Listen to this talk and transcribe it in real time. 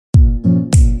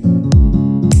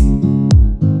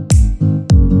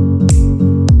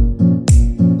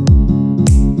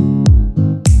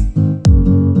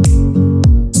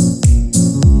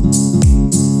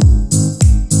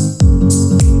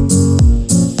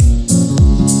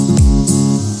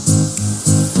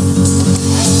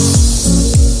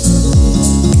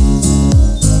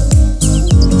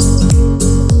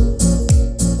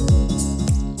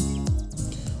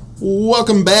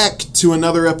welcome back to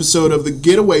another episode of the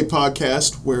Getaway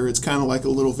Podcast, where it's kind of like a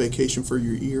little vacation for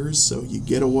your ears, so you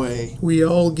get away. We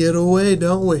all get away,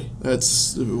 don't we?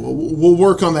 We'll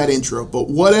work on that intro, but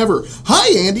whatever.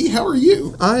 Hi, Andy. How are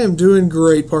you? I am doing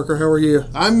great, Parker. How are you?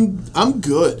 I'm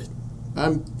good.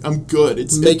 I'm good.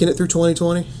 It's making it through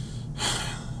 2020?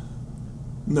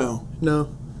 No.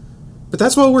 But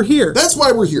that's why we're here. That's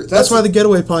why we're here. That's why the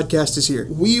Getaway Podcast is here.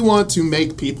 We want to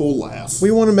make people laugh.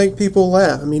 We want to make people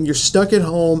laugh. I mean, you're stuck at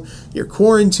home, you're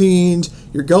quarantined,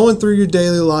 you're going through your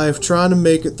daily life, trying to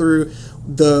make it through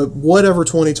the whatever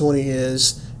 2020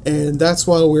 is, and that's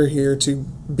why we're here, to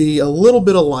be a little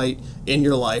bit of light in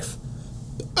your life.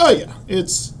 Oh, yeah.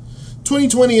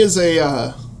 2020 is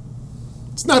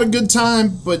it's not a good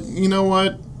time, but you know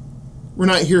what? We're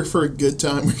not here for a good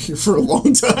time. We're here for a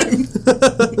long time.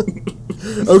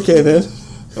 Okay, then.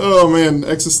 Oh, man.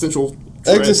 Existential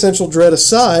dread. Existential dread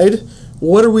aside,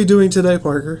 what are we doing today,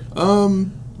 Parker?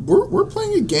 We're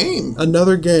playing a game.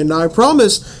 Another game. Now, I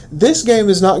promise this game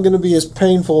is not going to be as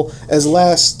painful as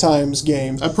last time's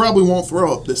game. I probably won't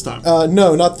throw up this time.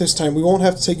 No, not this time. We won't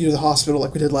have to take you to the hospital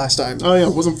like we did last time. Oh, yeah.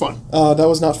 It wasn't fun. That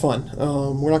was not fun.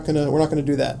 We're not gonna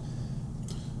do that.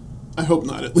 I hope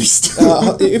not, at least.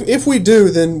 If we do,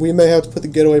 then we may have to put the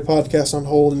Getaway Podcast on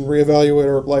hold and reevaluate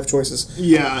our life choices.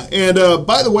 Yeah, and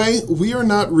by the way, we are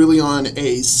not really on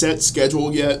a set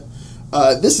schedule yet.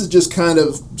 This is just kind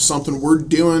of something we're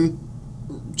doing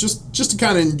just to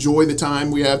kind of enjoy the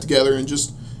time we have together and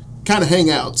just kind of hang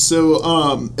out.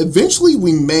 So eventually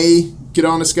we may get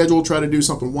on a schedule, try to do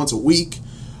something once a week,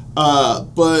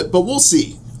 but we'll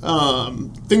see.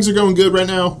 Things are going good right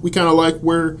now. We kind of like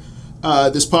where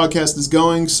this podcast is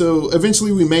going, so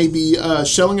eventually we may be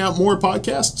shelling out more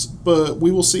podcasts, but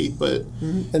we will see. But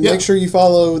and make sure you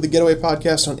follow the Getaway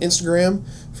Podcast on Instagram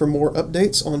for more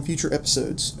updates on future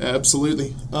episodes.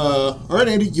 Absolutely. All right,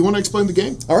 Andy, you want to explain the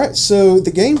game? All right, so the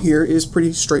game here is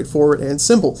pretty straightforward and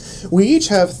simple. We each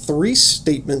have 3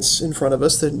 statements in front of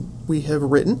us that we have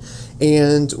written,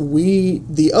 and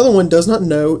the other one does not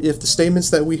know if the statements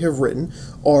that we have written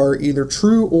are either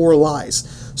true or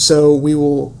lies. So we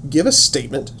will give a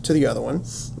statement to the other one,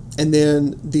 and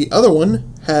then the other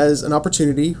one has an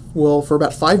opportunity, for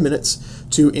about 5 minutes,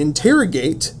 to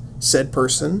interrogate said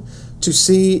person to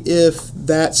see if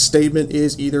that statement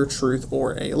is either truth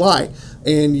or a lie.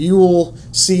 And you will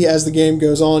see as the game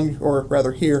goes on, or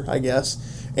rather hear, I guess,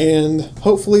 and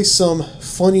hopefully some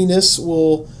funniness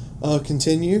will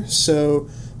continue. So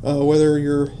whether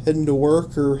you're heading to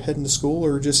work or heading to school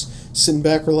or just sitting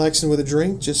back relaxing with a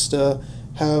drink, just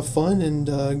have fun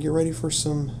and get ready for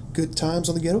some good times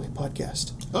on the Getaway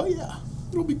Podcast. Oh, yeah.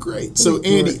 It'll be great. So,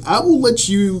 Andy, I will let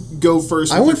you go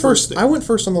first. I went first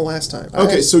on the last time.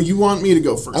 Okay, so you want me to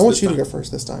go first. I want you to go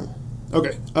first this time.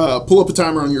 Okay. Pull up a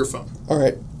timer on your phone. All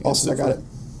right. Awesome. I got it.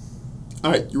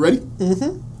 All right. You ready?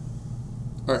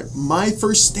 Mm-hmm. All right. My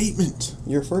first statement.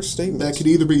 Your first statement. That could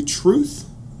either be truth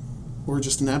or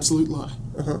just an absolute lie.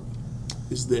 Uh-huh.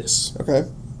 Is this. Okay.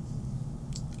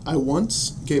 I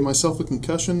once gave myself a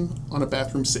concussion on a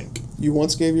bathroom sink. You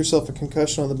once gave yourself a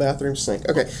concussion on the bathroom sink.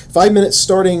 Okay, 5 minutes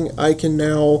starting. I can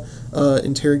now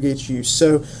interrogate you.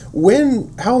 So,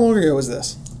 how long ago was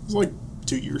this? It was like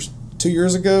 2 years. 2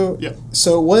 years ago? Yeah.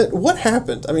 So what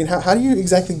happened? I mean, how do you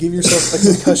exactly give yourself a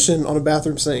concussion on a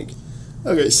bathroom sink?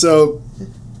 Okay, so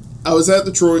I was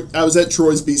at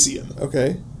Troy's BCM.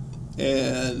 Okay.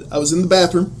 And I was in the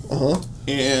bathroom. Uh-huh.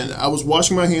 And I was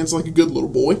washing my hands like a good little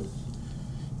boy.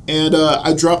 And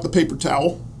I dropped the paper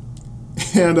towel,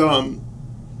 and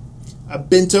I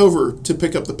bent over to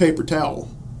pick up the paper towel.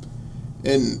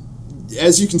 And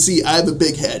as you can see, I have a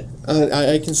big head.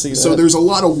 I can see that. So there's a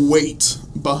lot of weight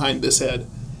behind this head.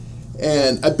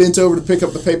 And I bent over to pick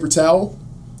up the paper towel,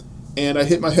 and I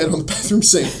hit my head on the bathroom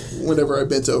sink whenever I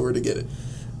bent over to get it.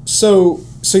 So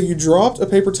you dropped a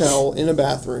paper towel in a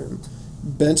bathroom,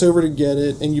 bent over to get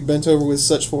it, and you bent over with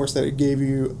such force that it gave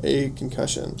you a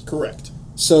concussion. Correct.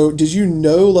 So did you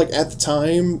know, like, at the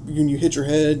time when you hit your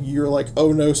head, you're like,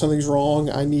 oh no, something's wrong,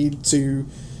 I need to...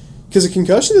 Because a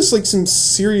concussion is like some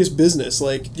serious business.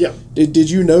 Like, yeah.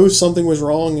 Did you know something was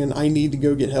wrong and I need to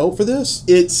go get help for this?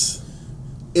 It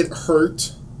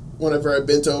hurt whenever I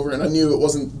bent over, and I knew it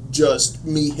wasn't just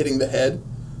me hitting my head.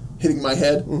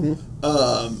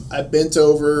 Mm-hmm. I bent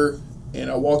over, and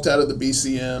I walked out of the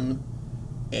BCM,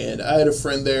 and I had a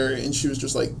friend there, and she was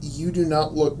just like, you do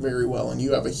not look very well, and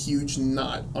you have a huge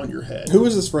knot on your head. Who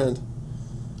is this friend?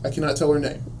 I cannot tell her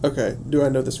name. Okay. Do I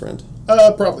know this friend?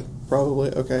 Probably. Probably.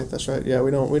 Okay, that's right. Yeah,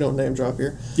 we don't name drop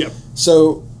here. Yep.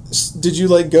 So, did you,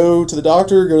 like, go to the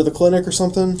doctor, go to the clinic or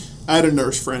something? I had a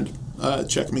nurse friend.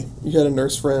 check me. You had a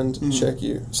nurse friend check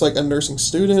you. It's like a nursing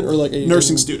student or like a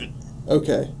Nursing student.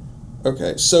 Okay.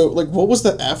 Okay. So like, what was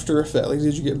the after effect? Like,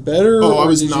 did you get better? Oh, I or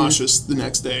was did nauseous the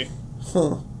next day.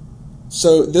 Huh.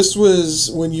 So this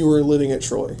was when you were living at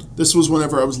Troy. This was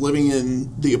whenever I was living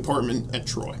in the apartment at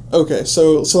Troy. Okay.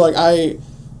 So like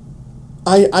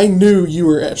I knew you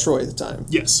were at Troy at the time.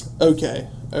 Yes. Okay.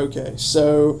 Okay.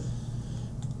 So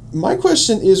my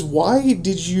question is, why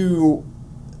did you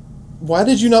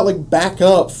not like back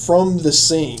up from the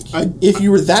sink if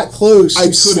you were that close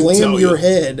to slam your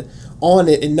head on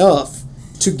it enough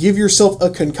to give yourself a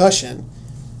concussion?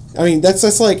 I mean,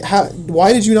 that's like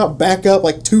why did you not back up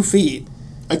like 2 feet?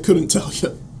 I couldn't tell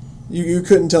you. You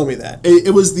couldn't tell me that.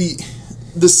 It was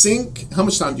the sink. How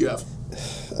much time do you have?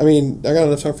 I mean, I got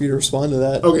enough time for you to respond to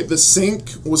that. Okay, the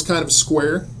sink was kind of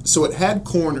square, so it had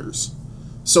corners.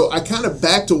 So I kind of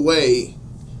backed away,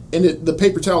 and the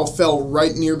paper towel fell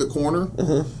right near the corner.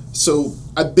 So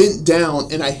I bent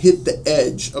down, and I hit the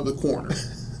edge of the corner.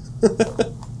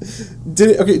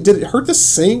 Did it hurt the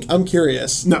sink? I'm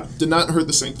curious. No, did not hurt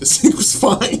the sink. The sink was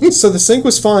fine. So the sink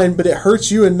was fine, but it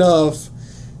hurts you enough.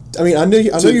 I mean, I know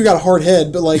you got a hard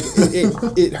head, but like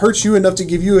it hurts you enough to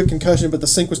give you a concussion, but the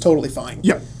sink was totally fine.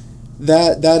 Yeah.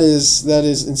 That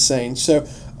is insane. So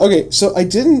okay, so I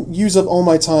didn't use up all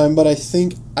my time, but I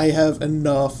think I have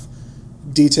enough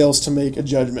details to make a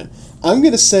judgment. I'm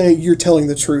gonna say you're telling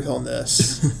the truth on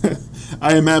this.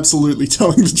 I am absolutely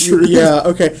telling the truth. Yeah.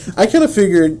 Okay. I kind of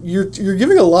figured you're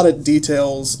giving a lot of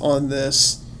details on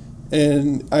this,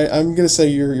 and I'm gonna say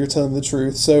you're telling the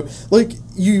truth. So like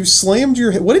you slammed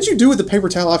your head. What did you do with the paper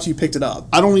towel after you picked it up?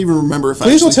 I don't even remember if I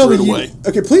please actually don't tell threw me it away.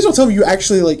 Okay. Please don't tell me you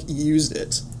actually like used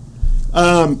it.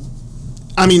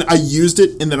 I mean, I used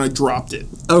it and then I dropped it.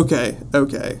 Okay.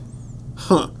 Okay.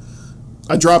 Huh.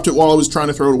 I dropped it while I was trying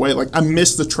to throw it away. Like, I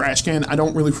missed the trash can. I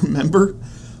don't really remember,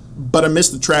 but I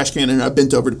missed the trash can and I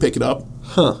bent over to pick it up.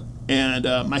 Huh. And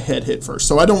my head hit first.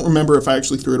 So I don't remember if I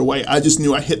actually threw it away. I just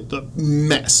knew I hit the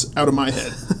mess out of my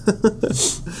head.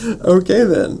 Okay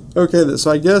then.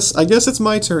 So I guess it's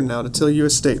my turn now to tell you a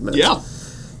statement. Yeah.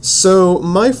 So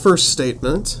my first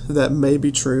statement, that may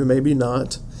be true, maybe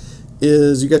not,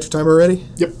 is, you got your timer ready?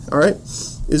 Yep. All right.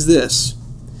 Is this: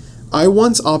 I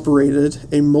once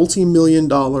operated a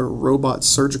multi-million-dollar robot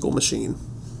surgical machine.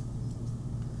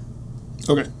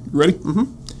 Okay. You ready?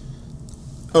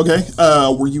 Mm-hmm. Okay.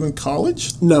 Were you in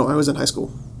college? No, I was in high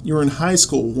school. You were in high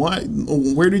school. Why?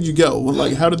 Where did you go?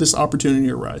 Like, how did this opportunity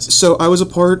arise? So I was a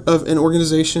part of an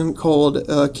organization called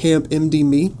Camp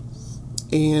MD-Me.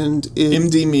 And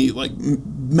MD-Me, like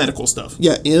medical stuff.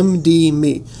 Yeah,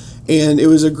 MD-Me. And it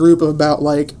was a group of about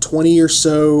like 20 or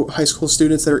so high school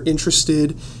students that are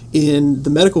interested in the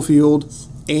medical field,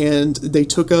 and they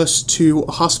took us to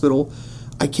a hospital.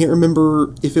 I can't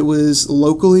remember if it was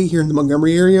locally here in the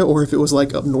Montgomery area or if it was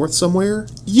like up north somewhere.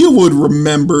 You would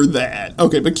remember that.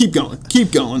 Okay, but keep going.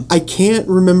 Keep going. I can't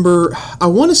remember. I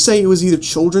want to say it was either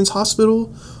Children's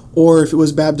Hospital or if it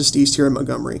was Baptist East here in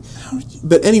Montgomery.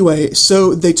 But anyway,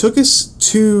 so they took us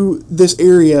to this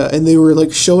area and they were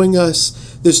like showing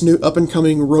us this new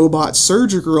up-and-coming robot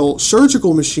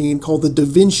surgical machine called the Da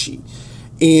Vinci.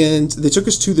 And they took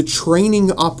us to the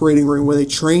training operating room where they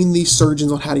train these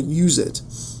surgeons on how to use it.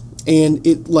 And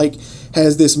it like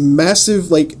has this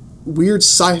massive like weird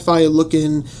sci-fi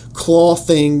looking claw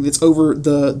thing that's over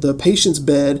the patient's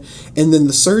bed, and then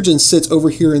the surgeon sits over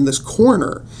here in this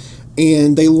corner.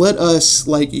 And they let us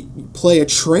like play a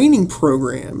training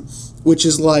program, which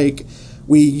is like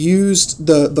we used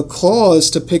the claws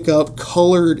to pick up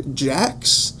colored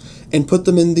jacks and put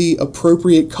them in the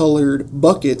appropriate colored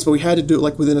buckets, but we had to do it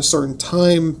like within a certain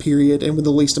time period and with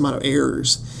the least amount of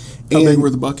errors. How big were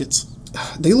the buckets?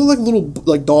 They look like little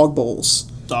like dog bowls.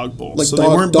 Dog bowls. Like so they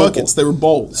weren't buckets, they were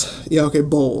bowls. Yeah, okay,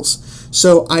 bowls.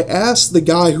 So I asked the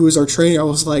guy who was our trainer, I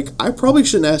was like, I probably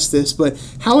shouldn't ask this, but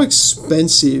how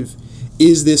expensive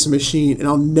is this machine? And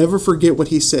I'll never forget what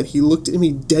he said. He looked at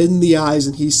me dead in the eyes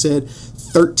and he said,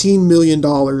 $13 million,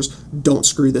 don't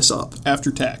screw this up.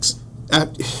 After tax.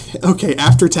 Okay,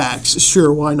 after tax,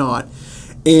 sure, why not?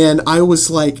 And I was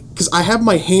like, because I have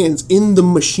my hands in the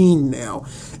machine now,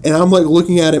 and I'm like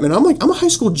looking at him, and I'm like, I'm a high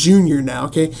school junior now,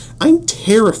 okay? I'm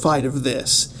terrified of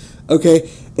this, okay?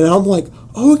 And I'm like,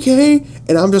 okay,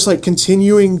 and I'm just like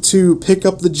continuing to pick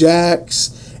up the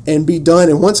jacks and be done.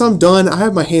 And once I'm done, I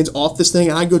have my hands off this thing,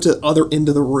 and I go to the other end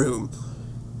of the room.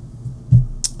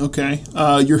 Okay.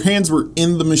 Your hands were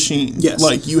in the machine. Yes.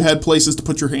 Like, you had places to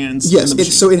put your hands yes, in the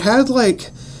machine. So it had, like...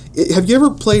 have you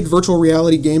ever played virtual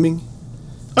reality gaming?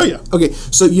 Oh, yeah. Okay,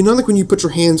 so you know like when you put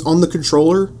your hands on the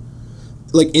controller,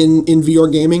 like in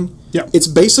VR gaming, Yeah. It's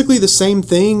basically the same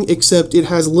thing, except it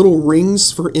has little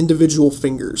rings for individual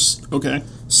fingers. Okay.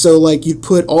 So, like, you'd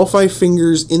put all 5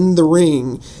 fingers in the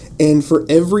ring, and for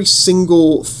every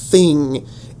single thing,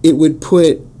 it would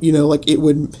put, you know, like, it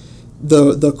would,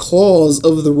 the claws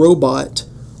of the robot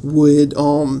would,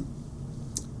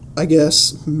 I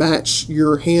guess, match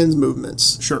your hands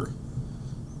movements. Sure.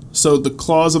 So the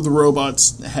claws of the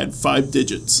robots had 5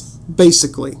 digits.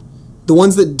 Basically. The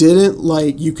ones that didn't,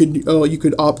 like, you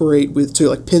could operate with, too,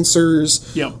 like, pincers.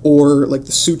 Yep. Or, like,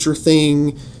 the suture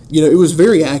thing. You know, it was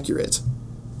very accurate.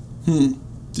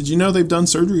 Did you know they've done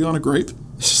surgery on a grape?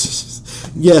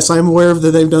 Yes, I'm aware of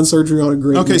that they've done surgery on a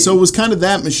grape. Okay, so it was kind of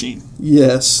that machine.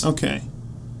 Yes. Okay.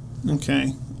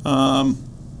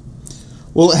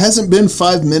 Well, it hasn't been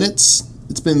 5 minutes.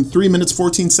 It's been 3 minutes,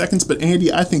 14 seconds, but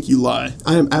Andy, I think you lie.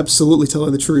 I am absolutely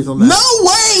telling the truth on that. No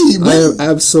way! I am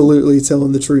absolutely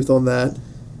telling the truth on that.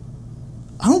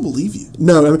 I don't believe you.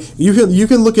 No, I mean, you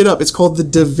can look it up. It's called the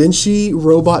Da Vinci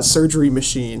Robot Surgery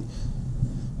Machine.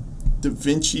 Da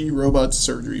Vinci Robot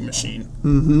Surgery Machine.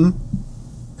 Mm-hmm.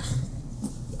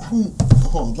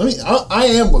 Hold on, I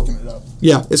am looking it up.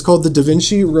 Yeah, it's called the Da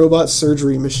Vinci Robot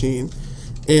Surgery Machine.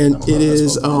 And it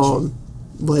is,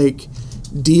 like,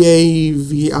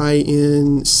 DAVINCI.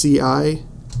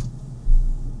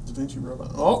 Da Vinci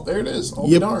Robot. Oh, there it is. Oh,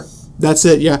 Yep. darn. That's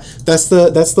it, yeah. That's the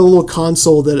little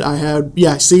console that I had.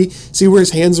 Yeah, see where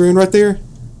his hands are in right there?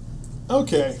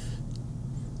 Okay.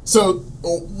 So,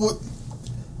 what?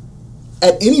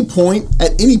 At any point,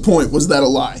 was that a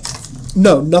lie?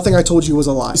 No, nothing I told you was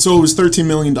a lie. So it was $13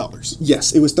 million.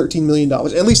 Yes, it was $13 million,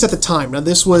 at least at the time. Now,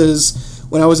 this was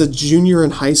when I was a junior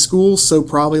in high school, so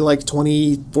probably like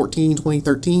 2014,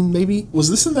 2013, maybe. Was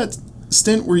this in that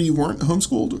stint where you weren't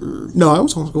homeschooled? Or? No, I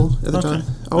was homeschooled at the time.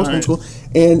 I was All right. homeschooled.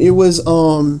 And it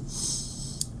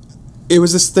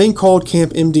was this thing called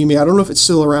Camp MD-Me. I don't know if it's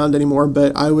still around anymore,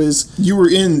 but I was... You were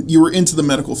into the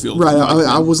medical field. Right,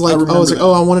 I was like,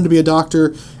 I wanted to be a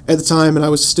doctor at the time, and I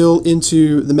was still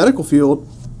into the medical field.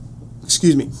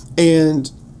 Excuse me.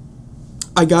 And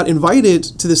I got invited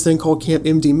to this thing called Camp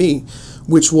MD-Me,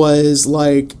 which was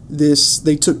like this.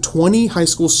 They took 20 high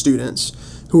school students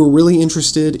who were really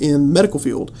interested in the medical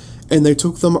field, and they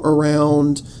took them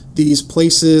around these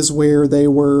places where they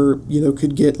were,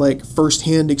 could get like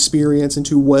firsthand experience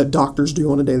into what doctors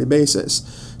do on a daily basis.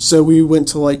 So we went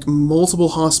to like multiple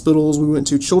hospitals. We went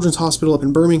to Children's Hospital up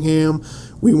in Birmingham.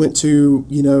 We went to,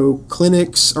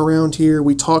 clinics around here.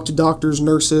 We talked to doctors,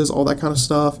 nurses, all that kind of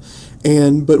stuff.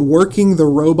 But working the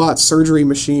robot surgery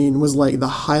machine was like the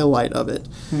highlight of it,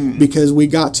 because we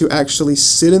got to actually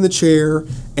sit in the chair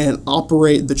and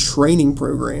operate the training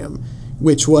program,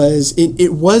 which was,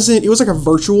 it was like a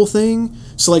virtual thing.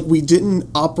 So like we didn't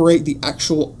operate the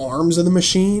actual arms of the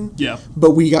machine,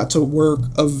 but we got to work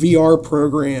a VR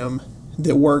program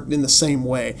that worked in the same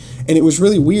way. And it was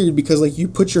really weird because like you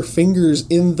put your fingers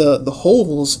in the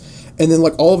holes, and then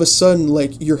like all of a sudden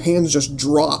like your hands just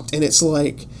dropped, and it's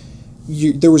like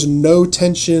there was no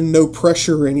tension, no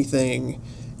pressure or anything.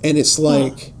 And it's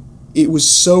like, it was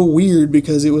so weird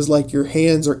because it was like your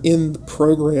hands are in the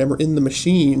program or in the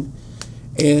machine.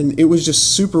 And it was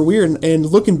just super weird. And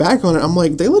looking back on it, I'm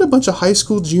like, they let a bunch of high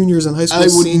school juniors and high school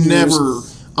seniors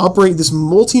operate this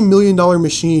multi-million-dollar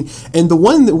machine. And the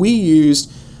one that we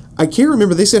used, I can't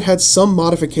remember. They said it had some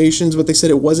modifications, but they said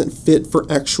it wasn't fit for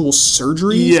actual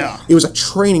surgery. Yeah. It was a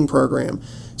training program.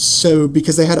 So,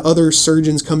 because they had other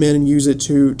surgeons come in and use it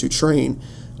to train.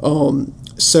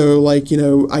 So, like,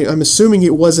 I'm assuming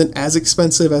it wasn't as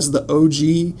expensive as the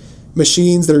OG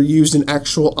machines that are used in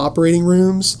actual operating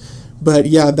rooms. But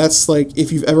yeah, that's like,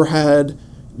 if you've ever had,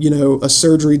 a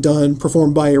surgery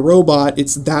performed by a robot,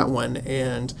 it's that one.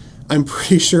 And I'm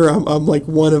pretty sure I'm like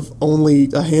one of only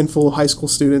a handful of high school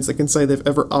students that can say they've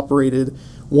ever operated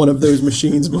one of those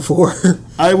machines before.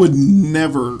 I would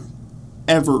never,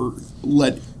 ever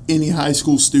let any high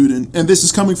school student, and this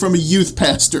is coming from a youth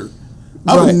pastor,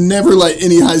 I would never let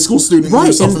any high school student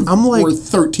do something worth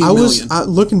 $13 million.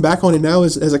 Looking back on it now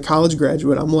as a college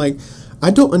graduate, I'm like, I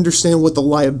don't understand what the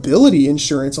liability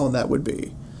insurance on that would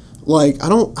be. Like, I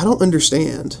don't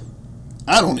understand.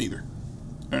 I don't either.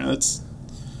 All right,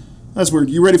 that's weird.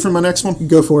 You ready for my next one?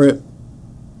 Go for it.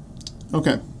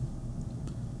 Okay.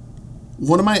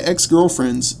 One of my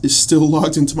ex-girlfriends is still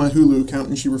logged into my Hulu account,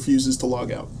 and she refuses to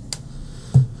log out.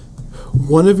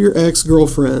 One of your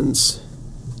ex-girlfriends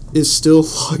is still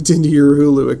logged into your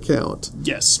Hulu account?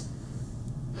 Yes.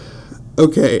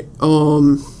 Okay,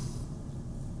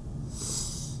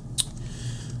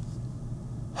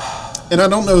 And I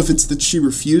don't know if it's that she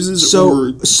refuses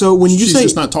so when you she's say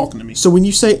just not talking to me. So when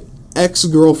you say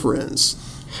ex-girlfriends,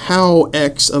 how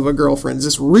ex of a girlfriend? Is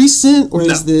this recent or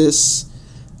is this...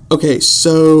 Okay,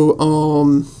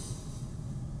 so,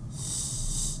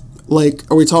 like,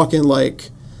 are we talking, like,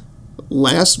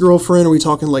 last girlfriend? Are we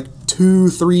talking, like, 2,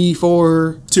 3,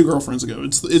 4? 2 girlfriends ago.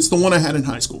 It's the one I had in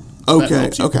high school. Okay.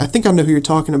 I think I know who you're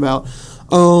talking about.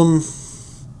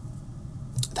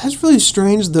 That's really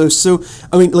strange, though. So,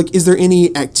 I mean, like, is there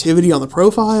any activity on the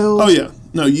profile? Oh, yeah.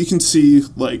 No, you can see,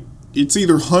 like, it's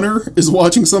either Hunter is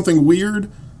watching something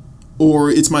weird, or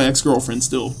it's my ex-girlfriend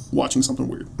still watching something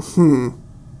weird.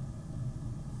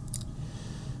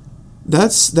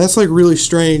 That's like really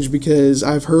strange because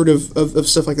I've heard of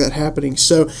stuff like that happening.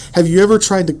 So, have you ever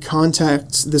tried to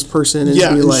contact this person and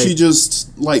be like... she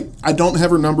just, like, I don't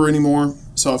have her number anymore,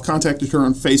 so I've contacted her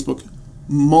on Facebook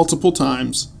multiple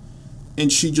times, and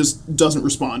she just doesn't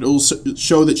respond. It will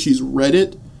show that she's read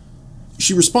it.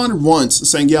 She responded once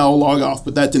saying, yeah, I'll log off,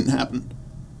 but that didn't happen.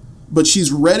 But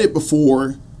she's read it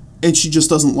before, and she just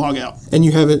doesn't log out. And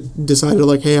you haven't decided,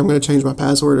 like, hey, I'm going to change my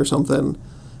password or something,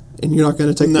 and you're not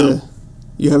going to take No.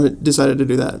 You haven't decided to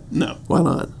do that? No. Why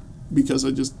not? Because I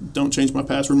just don't change my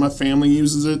password. My family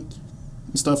uses it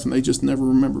and stuff, and they just never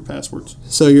remember passwords.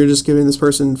 So you're just giving this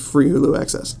person free Hulu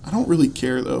access? I don't really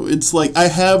care, though. It's like I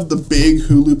have the big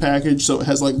Hulu package, so it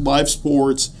has, like, live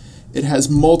sports. It has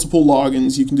multiple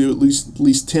logins. You can do at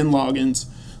least 10 logins.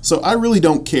 So I really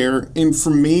don't care. And for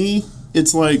me,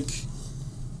 it's like,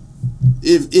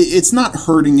 if it's not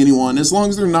hurting anyone. As long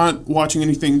as they're not watching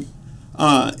anything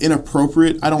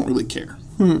inappropriate, I don't really care.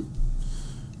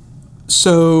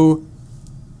 So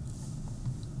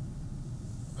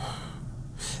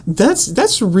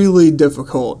that's really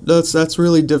difficult. That's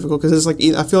really difficult because it's like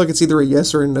I feel like it's either a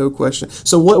yes or a no question.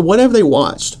 So what have they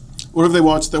watched? What have they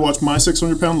watched? They watch My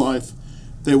 600 Pound Life.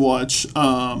 They watch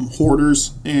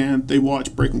Hoarders, and they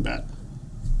watch Breaking Bad.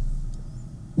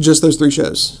 Just those 3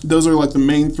 shows. Those are like the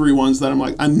main 3 ones that I'm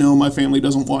like, I know my family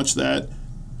doesn't watch that,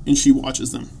 and she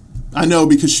watches them. I know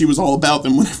because she was all about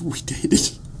them whenever we dated.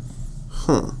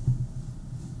 Huh.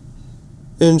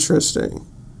 Interesting.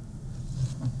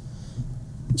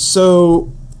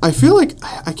 So, I feel like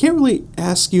I can't really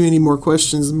ask you any more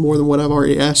questions more than what I've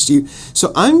already asked you.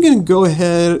 So, I'm going to go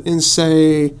ahead and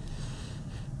say...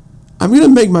 I'm going to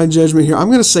make my judgment here. I'm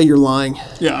going to say you're lying.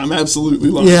 Yeah, I'm absolutely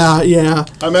lying. Yeah.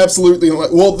 I'm absolutely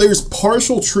lying. Well, there's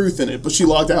partial truth in it, but she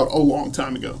logged out a long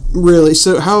time ago. Really?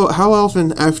 So how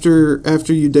often after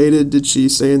you dated did she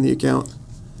stay in the account?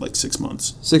 Like 6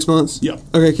 months. 6 months? Yeah.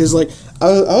 Okay, because like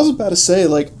I was about to say,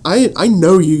 like I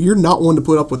know you. You're not one to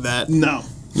put up with that. No.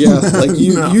 Yeah, like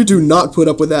you No. you do not put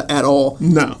up with that at all.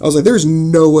 No. I was like, there's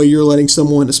no way you're letting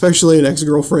someone, especially an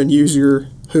ex-girlfriend, use your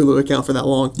Hulu account for that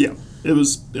long. Yeah. It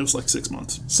was like 6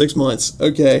 months. 6 months.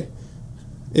 Okay.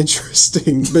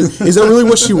 Interesting. But is that really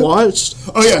what she watched?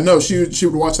 Oh yeah, no, she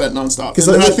would watch that nonstop. And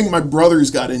then I think my brothers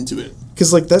got into it.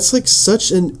 Because like that's like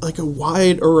such a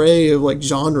wide array of like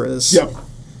genres. Yep.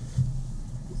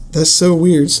 That's so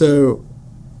weird. So,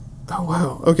 oh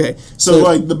wow. Okay. So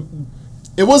like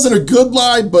it wasn't a good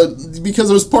lie, but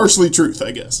because it was partially truth, I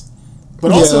guess.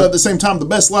 But also at the same time, the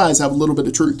best lies have a little bit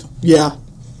of truth. Yeah.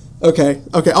 Okay.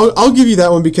 I'll give you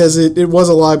that one because it was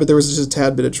a lie, but there was just a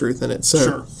tad bit of truth in it. So,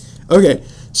 sure. Okay.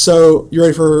 So you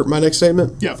ready for my next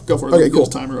statement? Yeah, go for it. Okay, cool.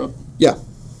 Timer up. Yeah.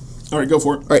 All right, go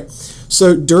for it. All right.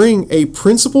 So during a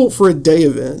principal for a day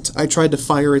event, I tried to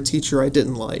fire a teacher I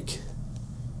didn't like.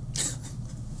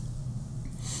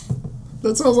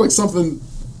 That sounds like something.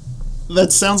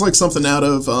 That sounds like something out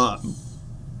of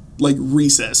like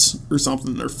Recess or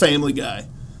something, or Family Guy.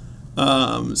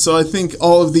 So I think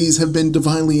all of these have been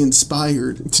divinely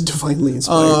inspired. Divinely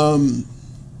inspired.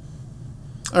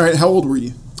 All right, how old were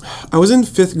you? I was in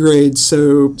 5th grade,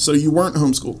 so So you weren't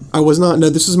homeschooled. I was not. No,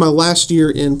 this was my last year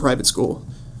in private school.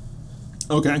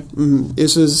 Okay.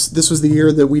 This was the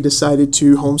year that we decided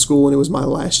to homeschool, and it was my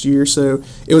last year. So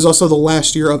it was also the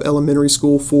last year of elementary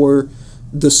school for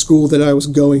the school that I was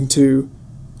going to,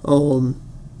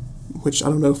 which I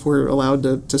don't know if we're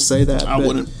allowed to say that. I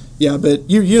wouldn't. Yeah, but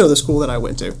you know the school that I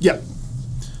went to. Yeah.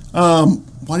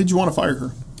 Why did you want to fire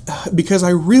her? Because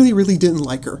I really, really didn't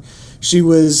like her. She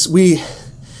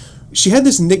had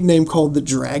this nickname called the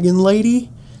Dragon Lady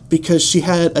because she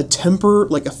had a temper,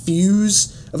 like a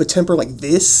fuse of a temper like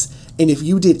this, and if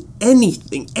you did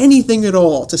anything at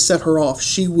all to set her off,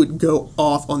 she would go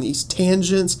off on these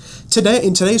tangents.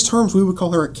 In today's terms, we would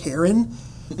call her a Karen.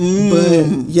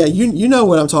 But yeah, you know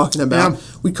what I'm talking about. Yeah.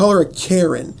 We call her a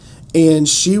Karen, and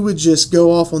she would just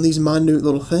go off on these minute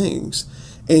little things.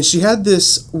 And she had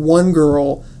this one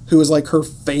girl who was like her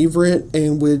favorite,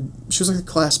 and she was like a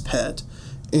class pet,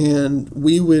 and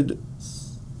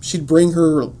she'd bring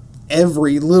her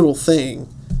every little thing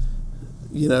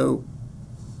you know,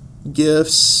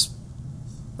 gifts.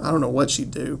 I don't know what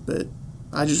she'd do, but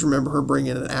I just remember her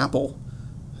bringing an apple,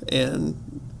 and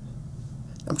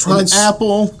I'm trying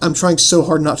apple. I'm trying so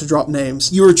hard not to drop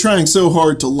names. You were trying so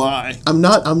hard to lie. I'm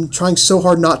not. I'm trying so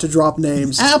hard not to drop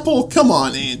names. Apple, come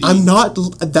on, Andy. I'm not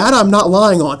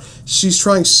lying on. She's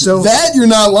trying so. That you're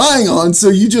not lying on. So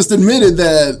you just admitted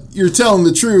that you're telling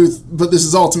the truth, but this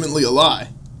is ultimately a lie.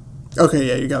 Okay,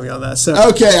 yeah, you got me on that. So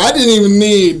okay, I didn't even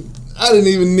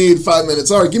need 5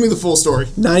 minutes. All right, give me the full story.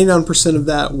 99% of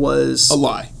that was A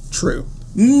lie. true.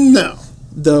 No.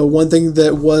 The one thing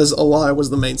that was a lie was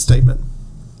the main statement.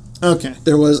 Okay.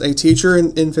 There was a teacher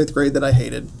in 5th grade that I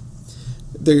hated.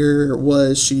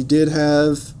 She did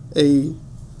have a,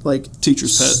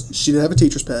 Teacher's pet. She did have a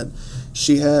teacher's pet.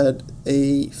 She had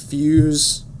a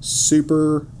Fuse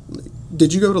Super.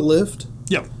 Did you go to Lyft?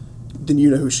 Yep. Then you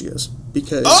know who she is.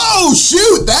 Because. Oh,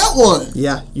 shoot, that one.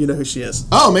 Yeah, you know who she is.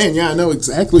 Oh, man, yeah, I know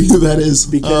exactly who that is.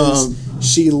 Because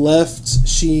she left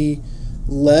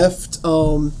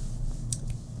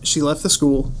the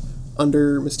school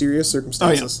under mysterious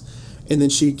circumstances. Oh, yeah. And then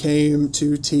she came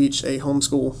to teach a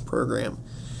homeschool program.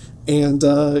 And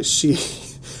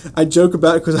I joke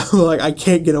about it because I'm like, I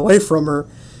can't get away from her.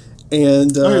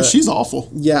 And yeah, she's awful.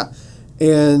 Yeah.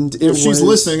 And if she's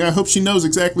listening, I hope she knows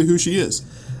exactly who she is.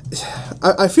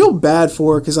 I feel bad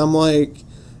for her because I'm like,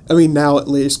 I mean, now at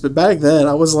least, but back then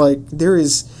I was like, there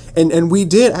is, and we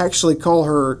did actually call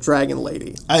her Dragon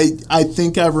Lady. I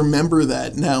think I remember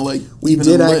that now. We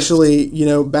did actually,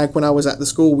 back when I was at the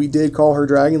school, we did call her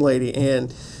Dragon Lady,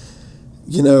 and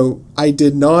I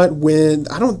did not win.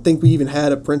 I don't think we even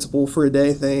had a principal for a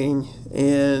day thing,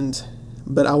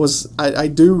 but I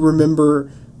do remember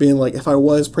being like, if I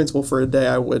was principal for a day,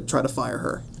 I would try to fire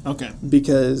her. Okay.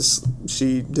 Because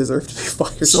she deserved to be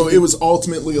fired. So it was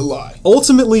ultimately a lie.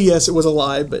 Ultimately, yes, it was a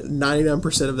lie, but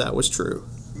 99% of that was true.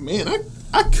 Man,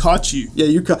 I caught you. Yeah,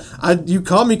 you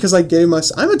caught me because I gave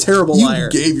myself. I'm a terrible liar.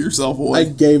 You gave yourself away. I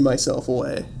gave myself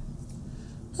away.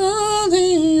 Oh,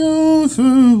 the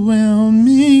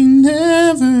overwhelming,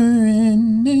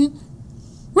 never-ending,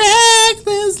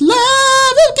 reckless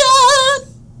love of God.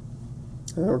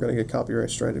 We're gonna get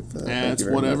copyright strike for that. That's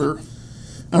whatever.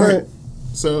 All right.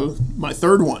 So my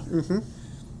third one.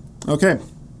 Mm-hmm. Okay.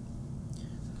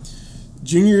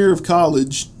 Junior year of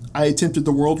college, I attempted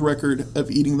the world record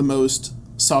of eating the most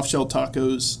soft-shell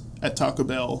tacos at Taco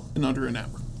Bell in under an hour.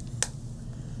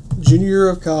 Junior year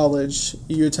of college,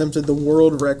 you attempted the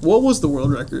world record. What was the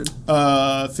world record?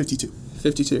 52.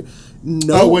 52.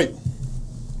 No. Oh, wait.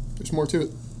 There's more to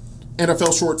it. And I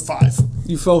fell short 5.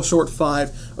 You fell short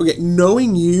 5. Okay,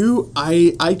 knowing you,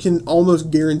 I can almost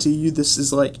guarantee you this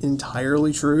is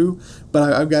entirely true,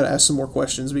 but I've got to ask some more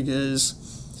questions because...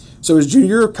 So it was junior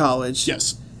year of college.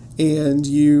 Yes. And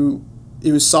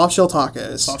it was soft shell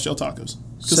tacos. Soft shell tacos.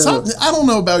 I don't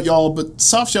know about y'all, but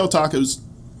soft shell tacos,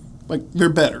 they're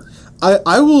better.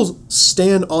 I will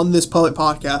stand on this public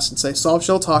podcast and say soft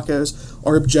shell tacos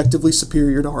are objectively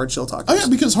superior to hard shell tacos. Oh yeah,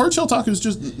 because hard shell tacos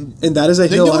just... And that is a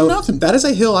hill. That is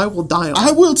a hill I will die on.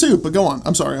 I will too, but go on.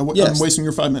 I'm sorry. I'm wasting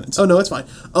your 5 minutes. Oh no, it's fine.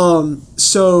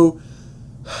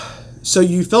 So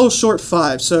you fell short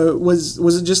 5. So was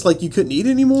it just you couldn't eat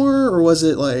anymore, or was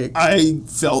it I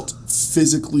felt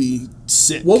physically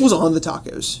sick. What was on the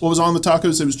tacos? What was on the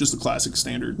tacos? It was just a classic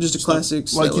standard. Just a classic.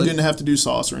 You didn't have to do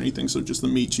sauce or anything, so just the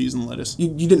meat, cheese, and lettuce. You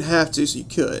didn't have to, so you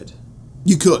could.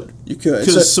 You could.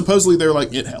 Because supposedly they're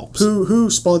it helps. Who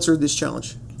sponsored this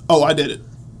challenge? Oh, I did it.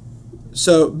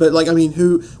 So, but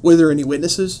who? Were there any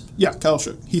witnesses? Yeah, Kyle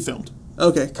Shook. He filmed.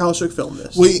 Okay, Kyle Shook filmed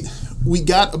this. We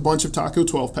got a bunch of taco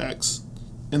 12 packs,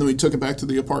 and then we took it back to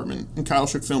the apartment, and Kyle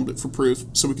Shook filmed it for proof,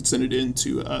 so we could send it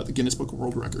into the Guinness Book of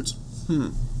World Records.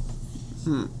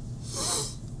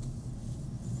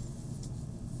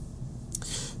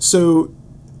 So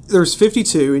there's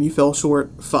 52, and you fell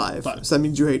short 5. 5. So that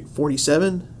means you ate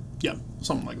 47. Yeah,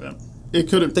 something like that. It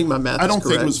could have. I think my math. I don't is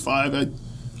correct. think it was 5. I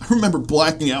remember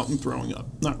blacking out and throwing up.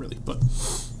 Not really, but.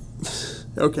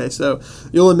 Okay, so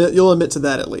you'll admit to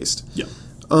that at least. Yeah.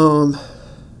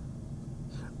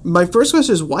 My first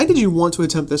question is, why did you want to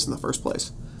attempt this in the first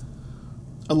place?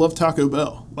 I love Taco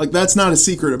Bell. That's not a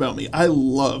secret about me. I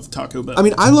love Taco Bell. I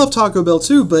mean, I love Taco Bell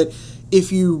too, but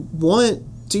if you want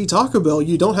to eat Taco Bell,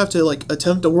 you don't have to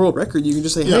attempt a world record. You can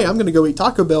just say, hey, I'm going to go eat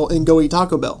Taco Bell and go eat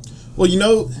Taco Bell. Well, you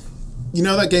know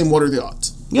that game, What Are the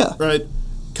Odds? Yeah. Right?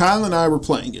 Kyle and I were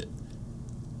playing it.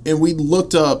 And we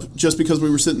looked up, just because we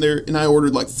were sitting there, and I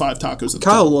ordered 5 tacos at the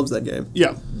Kyle time. loves that game.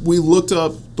 Yeah. We looked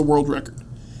up the world record.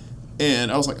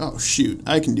 And I was like, oh, shoot,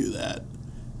 I can do that.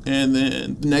 And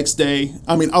then the next day,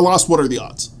 I lost What Are the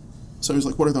Odds? So he was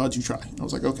like, what are the odds you try? And I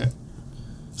was like, okay.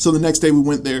 So the next day we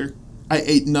went there. I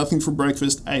ate nothing for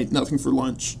breakfast. I ate nothing for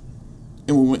lunch.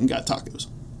 And we went and got tacos.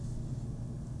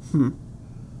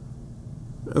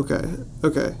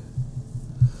 Okay.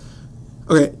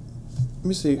 Let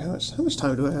me see. How much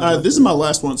time do I have? This is my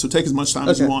last one, so take as much time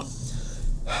as you want.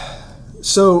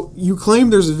 So you claim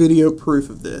there's video proof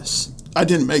of this. I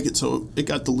didn't make it, so it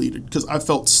got deleted because I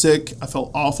felt sick. I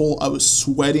felt awful. I was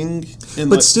sweating.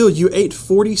 But still, you ate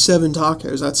 47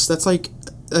 tacos.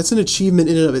 That's an achievement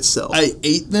in and of itself. I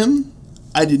ate them.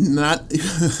 I did not.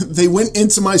 They went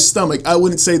into my stomach. I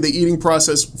wouldn't say the eating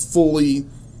process fully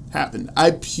happened.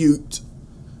 I puked.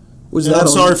 I'm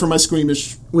sorry for my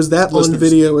squeamish. Was that listeners. on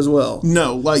video as well?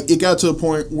 No, like it got to a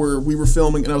point where we were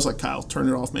filming, and I was like, "Kyle, turn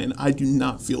it off, man. I do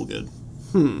not feel good."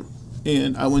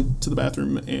 And I went to the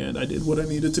bathroom and I did what I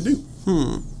needed to do.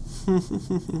 And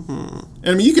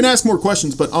I mean, you can ask more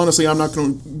questions, but honestly, I'm not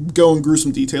going to go in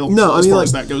gruesome detail as far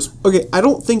as that goes. Okay, I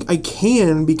don't think I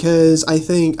can because I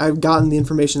think I've gotten the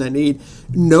information I need.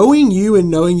 Knowing you and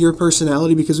knowing your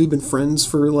personality, because we've been friends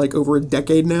for like over a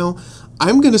decade now,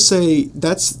 I'm going to say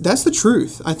that's the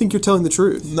truth. I think you're telling the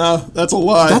truth. No, that's a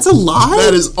lie. That's a lie?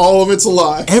 That is all of it's a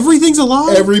lie. Everything's a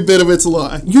lie? Every bit of it's a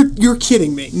lie. You're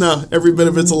kidding me. No, every bit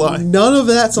of it's a lie. None of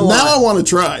that's a lie. Now I want to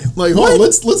try. Like, hold on,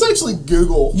 let's actually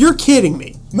Google. You're kidding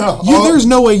me. No. There's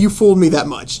no way you fooled me that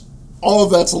much. All of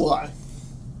that's a lie.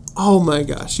 Oh my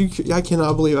gosh. I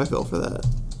cannot believe I fell for that.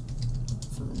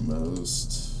 For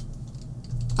most.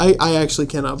 I actually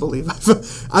cannot believe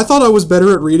I thought I was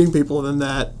better at reading people than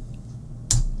that.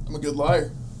 I'm a good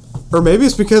liar. Or maybe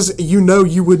it's because you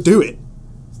would do it.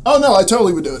 Oh no, I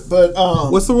totally would do it. But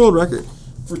what's the world record?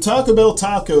 For Taco Bell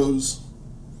tacos,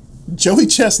 Joey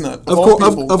Chestnut. Of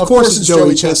course it's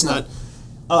Joey Chestnut.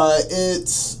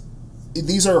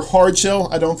 These are hard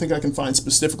shell. I don't think I can find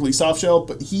specifically soft shell,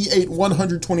 but he ate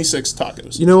 126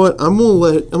 tacos. You know what? I'm gonna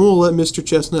let Mr.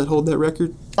 Chestnut hold that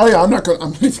record. Oh yeah, I'm not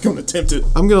even gonna attempt it.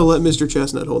 I'm gonna let Mr.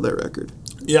 Chestnut hold that record.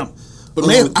 Yeah, but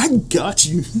man, I got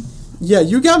you. Yeah,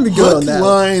 you got me good on that. Hook,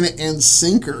 line, and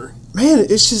sinker. Man,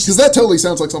 it's just because that totally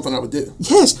sounds like something I would do.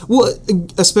 Yes, well,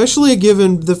 especially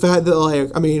given the fact that,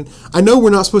 like, I mean, I know we're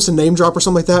not supposed to name drop or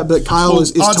something like that, but Kyle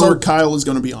is odds are Kyle is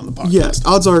going to be on the podcast. Yes,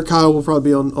 odds are Kyle will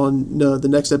probably be on the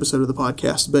next episode of the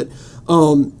podcast. But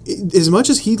as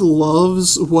much as he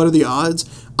loves What Are the Odds,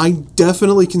 I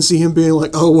definitely can see him being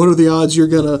like, oh, what are the odds you're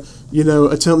gonna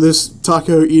attempt this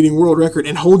taco eating world record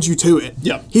and hold you to it?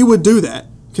 Yeah, he would do that.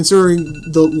 Considering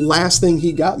the last thing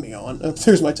he got me on.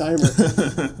 There's my timer.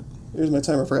 There's my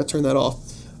timer. I forgot to turn that off.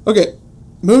 Okay,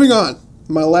 moving on.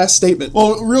 My last statement.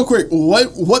 Well, real quick,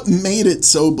 what made it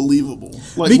so believable?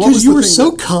 Like, because you were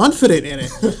so confident in it.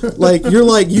 Like,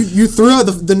 you threw out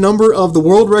the number of the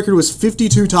world record was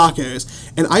 52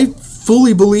 tacos, and I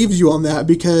fully believed you on that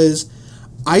because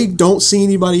I don't see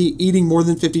anybody eating more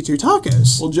than 52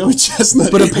 tacos. Well, Joey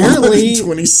Chestnut but ate apparently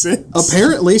 26.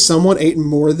 Apparently, someone ate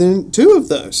more than 2 of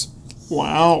those.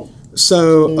 Wow.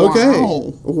 So, okay.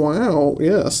 Wow,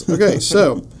 yes. Okay,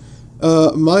 so,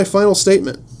 my final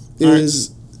statement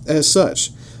is as such.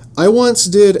 I once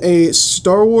did a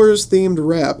Star Wars-themed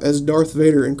rap as Darth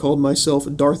Vader and called myself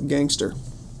Darth Gangster.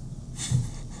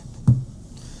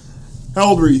 How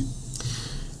old were you?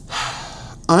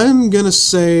 I'm going to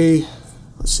say...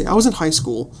 Let's see, I was in high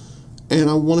school, and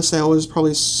I want to say I was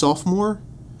probably a sophomore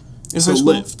in high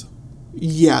school. Lift.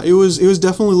 Yeah, it was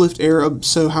definitely Lift era,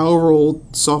 so however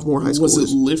old sophomore high school was.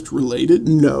 Was it Lift related?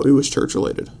 No, it was church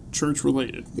related. Church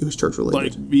related? It was church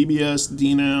related. Like VBS,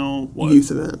 DNow, what?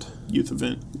 Youth event. Youth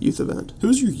event. Youth event. Who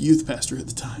was your youth pastor at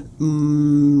the time?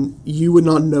 You would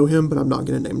not know him, but I'm not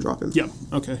going to name drop him. Yeah,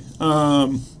 okay.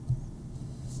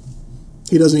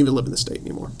 He doesn't even live in the state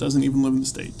anymore. Doesn't even live in the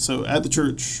state. So at the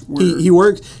church,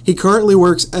 he currently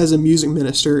works as a music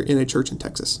minister in a church in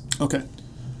Texas. Okay.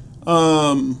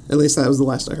 At least that was the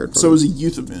last I heard from him. So it was a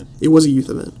youth event. It was a youth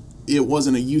event. It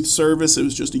wasn't a youth service. It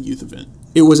was just a youth event.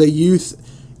 It was a youth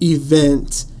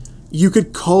event. You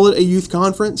could call it a youth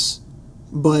conference,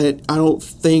 but I don't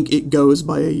think it goes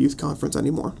by a youth conference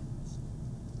anymore.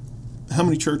 How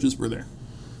many churches were there?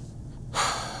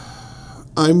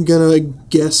 I'm going to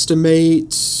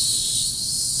guesstimate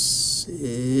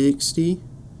 60.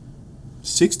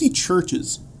 60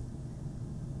 churches?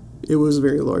 It was a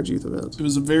very large youth event. It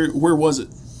was where was it?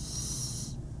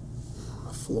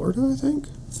 Florida, I think.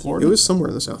 Florida? It was somewhere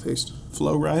in the southeast.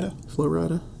 Florida?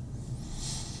 Florida.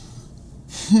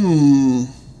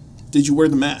 Did you wear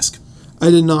the mask? I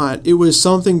did not. It was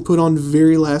something put on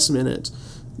very last minute.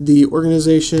 The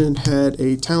organization had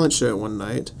a talent show one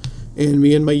night, and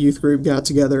me and my youth group got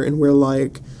together and we're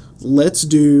like, let's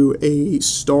do a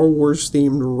Star Wars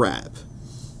themed rap.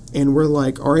 And we're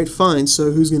like, all right, fine,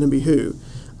 so who's going to be who?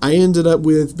 I ended up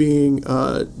with being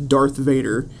Darth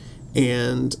Vader,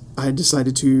 and I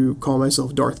decided to call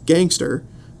myself Darth Gangster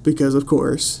because, of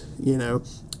course, you know.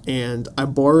 And I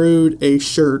borrowed a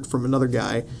shirt from another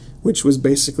guy, which was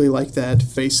basically like that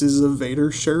Faces of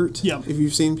Vader shirt. Yeah. If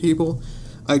you've seen people.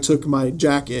 I took my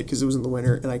jacket, because it was in the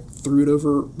winter, and I threw it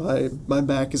over my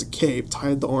back as a cape,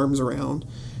 tied the arms around,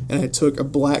 and I took a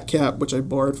black cap, which I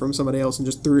borrowed from somebody else, and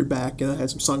just threw it back, and I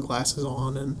had some sunglasses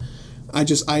on, and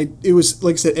it was,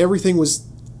 like I said, everything was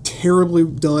terribly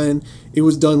done. It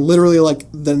was done literally like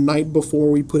the night before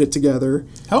we put it together.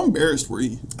 How embarrassed were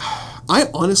you? I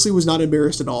honestly was not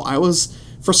embarrassed at all.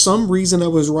 For some reason, I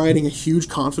was riding a huge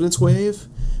confidence wave,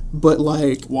 but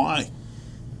like... Why?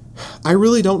 I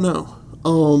really don't know.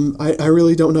 I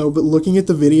really don't know, but looking at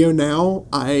the video now,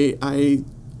 it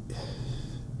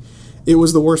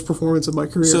was the worst performance of my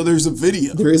career. So there's a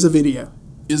video. There is a video.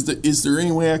 Is there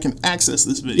any way I can access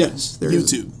this video? Yes, there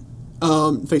is. YouTube.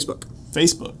 Facebook.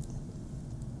 Facebook.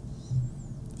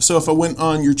 So if I went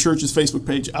on your church's Facebook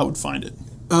page, I would find it.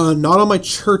 Not on my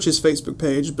church's Facebook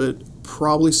page, but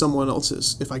probably someone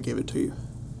else's if I gave it to you.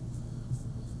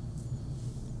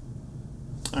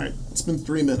 All right, it's been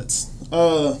 3 minutes.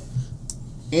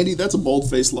 Andy, that's a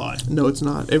bold-faced lie. No, it's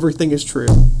not. Everything is true.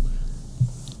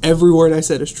 Every word I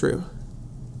said is true.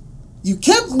 You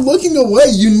kept looking away.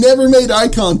 You never made eye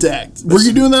contact. Were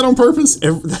you doing that on purpose?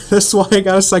 That's why I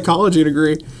got a psychology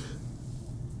degree.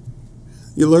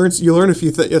 You learn a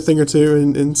thing or two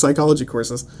in psychology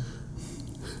courses.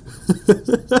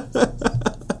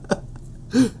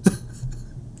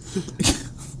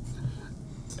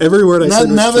 Every word I said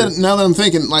was true. Now that I'm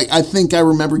thinking, like, I think I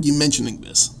remember you mentioning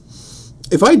this.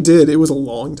 If I did, it was a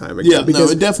long time ago. Yeah, no,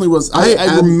 it definitely was.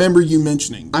 I remember you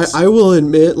mentioning this. I will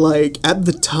admit, like, at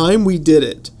the time we did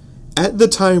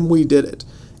it,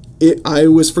 I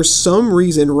was for some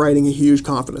reason riding a huge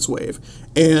confidence wave.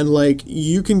 And, like,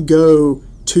 you can go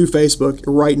to Facebook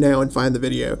right now and find the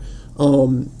video.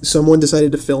 Someone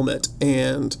decided to film it,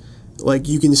 and, like,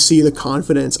 you can see the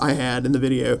confidence I had in the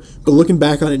video. But looking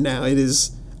back on it now, it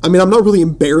is... I mean, I'm not really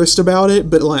embarrassed about it,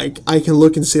 but, like, I can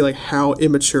look and see, like, how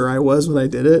immature I was when I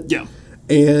did it. Yeah.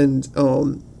 And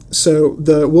so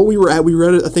what we were at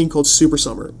a thing called Super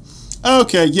Summer.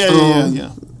 Okay,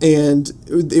 yeah. And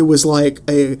it was like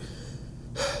what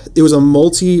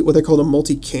they called a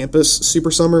multi-campus Super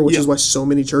Summer, which is why so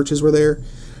many churches were there.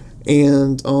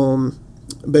 And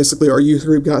basically our youth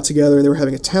group got together and they were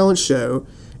having a talent show,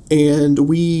 and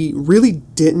we really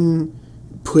didn't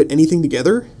put anything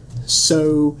together.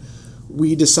 So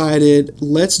we decided,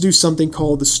 let's do something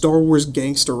called the Star Wars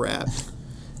Gangster Rap.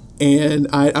 And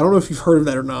I don't know if you've heard of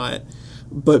that or not,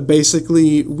 but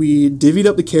basically we divvied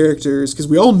up the characters, because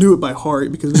we all knew it by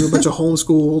heart, because we were a bunch of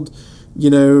homeschooled,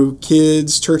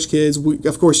 kids, church kids.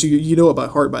 Of course, you know it by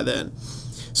heart by then.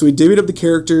 So we divvied up the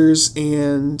characters,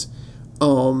 and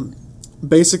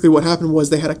basically what happened was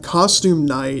they had a costume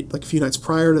night, like a few nights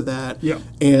prior to that,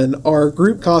 and our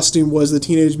group costume was the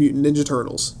Teenage Mutant Ninja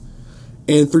Turtles.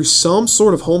 And through some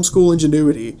sort of homeschool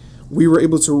ingenuity, we were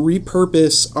able to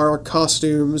repurpose our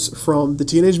costumes from the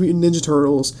Teenage Mutant Ninja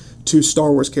Turtles to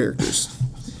Star Wars characters.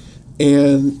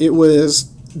 And it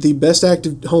was the best act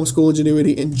of homeschool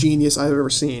ingenuity and genius I've ever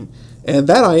seen. And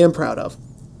that I am proud of.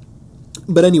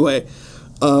 But anyway,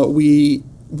 we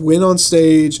went on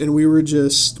stage and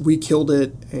we killed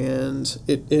it. And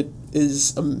it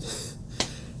was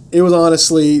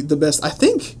honestly the best. I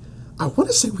want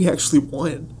to say we actually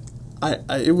won.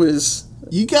 It was...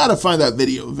 You gotta find that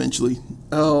video eventually.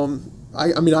 I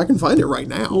mean, I can find it right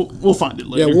now. We'll find it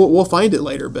later. Yeah, we'll find it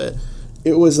later, but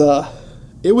it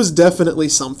was definitely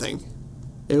something.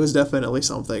 It was definitely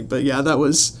something. But yeah, that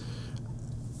was...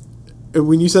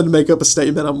 When you said to make up a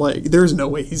statement, I'm like, there's no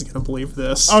way he's going to believe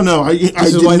this. Oh, no, I did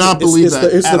not believe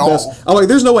that at all. I'm like,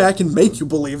 there's no way I can make you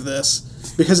believe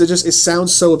this, because it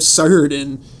sounds so absurd.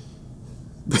 And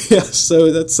yeah,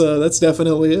 so that's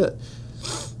definitely it.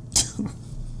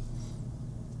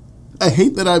 I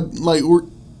hate that I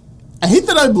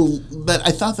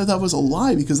thought that was a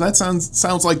lie, because that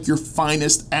sounds like your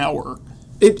finest hour.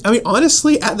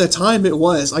 Honestly, at the time it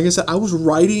was. Like I said, I was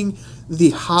riding the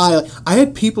high. I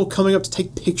had people coming up to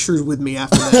take pictures with me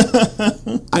after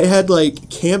that. I had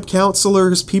like camp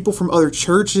counselors, people from other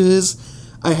churches.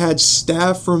 I had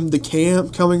staff from the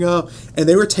camp coming up, and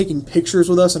they were taking pictures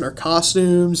with us in our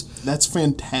costumes. That's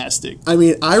fantastic. I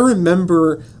mean, I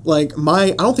remember, like,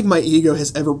 I don't think my ego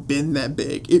has ever been that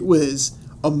big. It was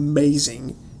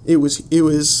amazing. It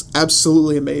was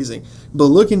absolutely amazing. But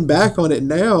looking back on it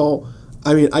now,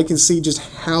 I mean, I can see just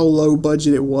how low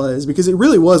budget it was, because it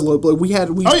really was low budget.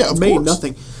 We made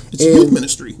nothing. It's youth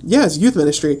ministry. Yeah, it's youth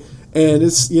ministry, and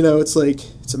it's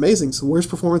it's amazing. It's the worst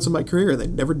performance of my career. They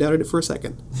never doubted it for a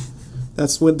second.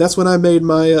 That's when I made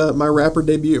my my rapper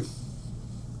debut.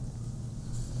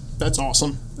 That's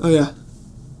awesome. Oh yeah.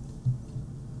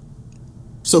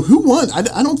 So who won? I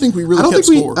don't think we really kept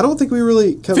score. I don't think we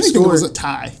really kept If anything, score. it was a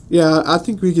tie. Yeah, I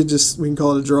think we can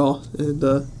call it a draw. And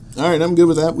all right, I'm good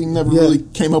with that. We never really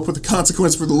came up with a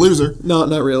consequence for the loser. No,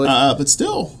 not really. But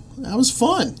still, that was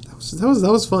fun. That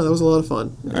was fun. That was a lot of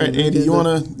fun. All right, Andy, you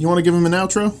wanna give him an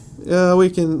outro? Yeah, we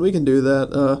can do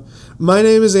that. My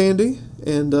name is Andy,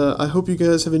 and I hope you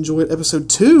guys have enjoyed episode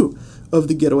 2 of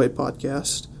the Getaway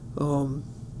Podcast.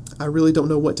 I really don't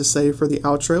know what to say for the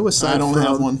outro. I don't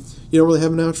have one. You don't really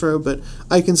have an outro, but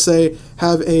I can say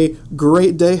have a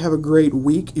great day, have a great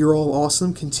week. You're all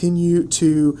awesome. Continue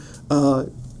to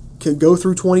go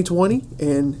through 2020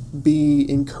 and be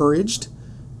encouraged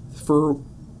for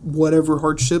whatever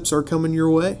hardships are coming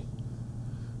your way.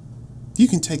 You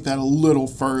can take that a little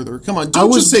further. Come on,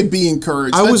 don't just say be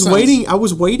encouraged. I was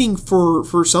waiting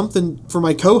for something for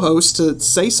my co-host to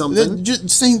say something. Just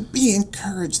saying be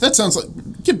encouraged. That sounds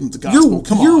like give him the gospel.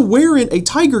 You're wearing a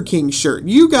Tiger King shirt.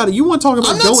 You want to talk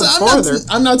about going farther.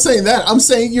 I'm not saying that. I'm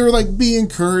saying you're like be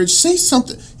encouraged. Say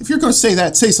something. If you're going to say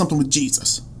that, say something with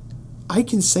Jesus. I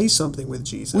can say something with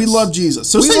Jesus. We love Jesus.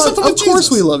 So say something with Jesus. Of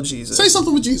course we love Jesus. Say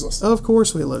something with Jesus. Of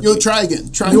course we love Jesus. Try again.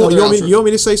 You want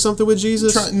me to say something with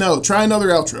Jesus? Try another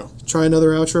outro. Try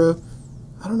another outro?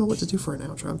 I don't know what to do for an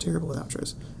outro. I'm terrible with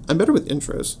outros. I'm better with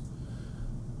intros.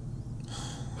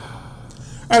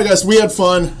 All right, guys, we had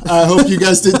fun. I hope you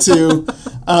guys did too.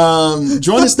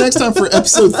 Join us next time for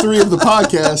episode 3 of the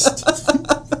podcast.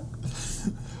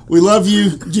 We love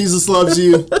you. Jesus loves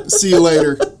you. See you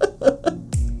later.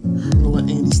 Let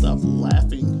Andy stop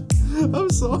laughing. I'm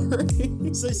sorry.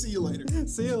 Say see you later.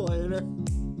 See you later.